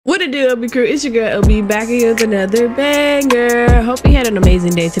What it do, LB crew? It's your girl LB back again with another banger. Hope you had an amazing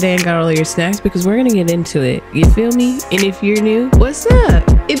day today and got all of your snacks because we're gonna get into it. You feel me? And if you're new, what's up?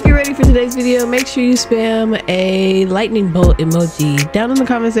 If you're ready for today's video, make sure you spam a lightning bolt emoji down in the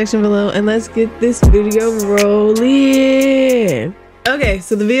comment section below and let's get this video rolling. Okay,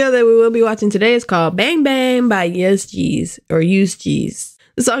 so the video that we will be watching today is called Bang Bang by Justmelb or Justmelb.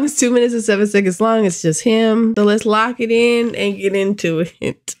 The song is 2 minutes and 7 seconds long. It's just him. So let's lock it in and get into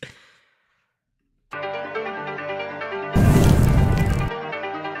it.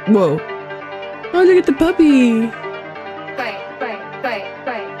 Whoa. Oh, look at the puppy.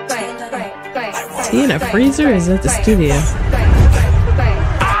 Is he in a freezer or is that the studio?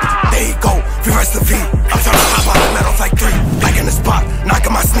 There you go. Reverse the V. I'm trying to hop out the metal like 3. Like in the spot,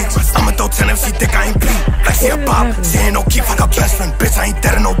 knocking my sneakers. I'ma throw 10 if she think I ain't beat. Like she a bop, she ain't no keep like a best friend. Bitch, I ain't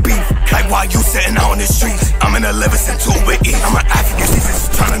dead or no beef. Like while you sitting out on the streets, I'm in the Livingston 2 with E. I'm an African, she's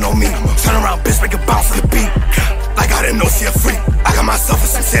just trying to know me. Turn around, bitch, make it bounce to the beat. Like I didn't know she a freak. I got myself in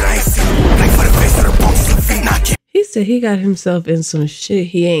some shit I ain't seen. Like for the face of the bones to the feet. Nah, he said he got himself in some shit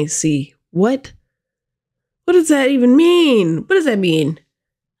he ain't see. What? What does that even mean? What does that mean?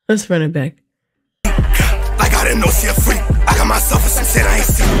 Let's run it back. Like I didn't know she a freak. I got myself in some shit I ain't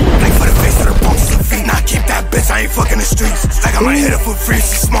seen. Like for the face of the bones to the feet. Nah, keep that bitch, I ain't fucking the streets. Like I might hit her for free,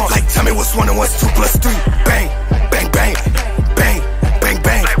 she small. Like tell me what's 1 and what's 2 plus 3. Bang, bang, bang, bang, bang,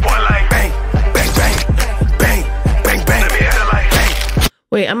 bang. Like what, like bang, bang, bang, bang, bang, bang. Let me hit her like bang.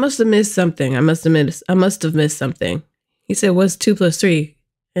 Wait, I must have missed something. I must have missed something. He said what's 2 plus 3,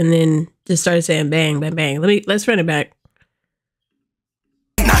 and then just started saying bang, bang, bang. Let's run it back.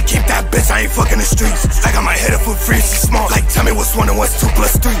 Nah, keep that bitch, I ain't fucking the streets. Like I might hit her for free, she small. Like tell me what's 1 and what's 2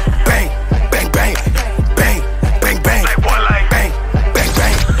 plus 3. Bang, bang, bang, bang, bang, bang. Like what, like bang, bang,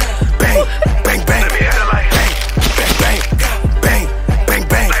 bang, bang, bang, bang. Let me hit her like bang, bang, bang, bang, bang,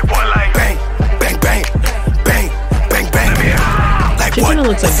 bang. Like what, like bang, bang, bang, bang, bang, bang. Let me hit her. Like what?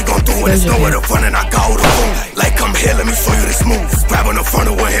 What's she gon' do when it's nowhere to run and I got all the room? Like come here, let me show you this move. Grab on the front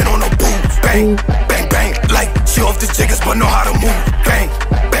of one hit on the boom. Bang, bang, bang. Like she off the jiggers but know how to move. Bang,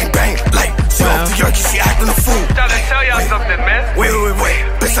 bang, bang. Like she off the yerky, she acting a fool. Trying to tell y'all something, man. Wait.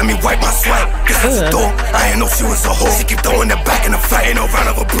 Bitch, let me wipe my sweat. Cause that's the door. I ain't know she was a hoe. She keep throwing it back in the fight. Ain't no round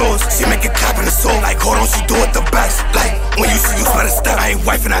of applause. She make it clap in the soul. Like hold on, she do it the best. Like when you see you better step. I ain't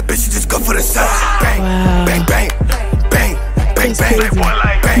wifing that bitch, she just go for the sex. Bang, bang, bang, bang, bang, bang. Like what,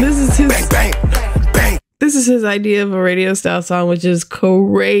 like bang, this is his bang, bang, bang. This is his idea of a radio style song, which is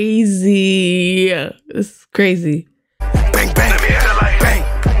crazy. It's crazy. Bang, bang, bang,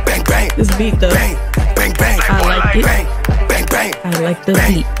 bang, bang. This beat though. Bang, bang, bang. I like it. Bang, bang, bang. I like the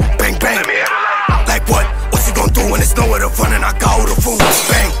bang, beat. Bang, bang. Like what? What you gon' do when it's nowhere to run and I got all the food?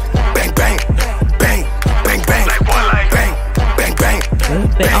 Bang, bang, bang, bang, bang, bang. Like what? Like bang, bang, bang.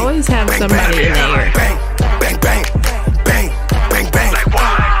 They always have somebody in there. Bang, bang, bang, bang, bang, bang. Like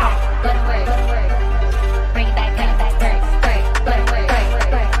what?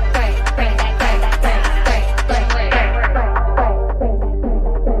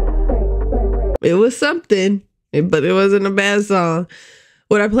 It was something, but it wasn't a bad song.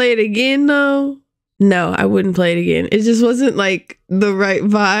 Would I play it again though? No, I wouldn't play it again. It just wasn't like the right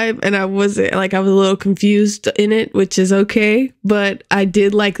vibe, and I was a little confused in it, which is okay, but I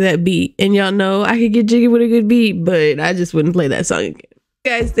did like that beat. And y'all know I could get jiggy with a good beat, but I just wouldn't play that song again.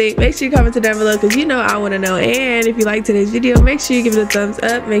 What you guys think? Make sure you comment down below because you know I want to know. And if you like today's video, make sure you give it a thumbs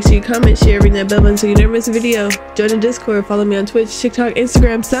up. Make sure you comment, share, ring that bell button so you never miss a video. Join the Discord, follow me on Twitch, TikTok,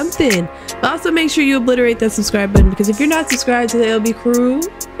 Instagram, something. But also make sure you obliterate that subscribe button because if you're not subscribed to the LB crew,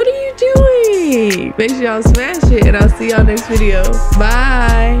 what are you doing? Make sure y'all smash it and I'll see y'all next video.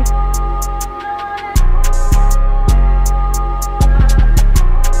 Bye.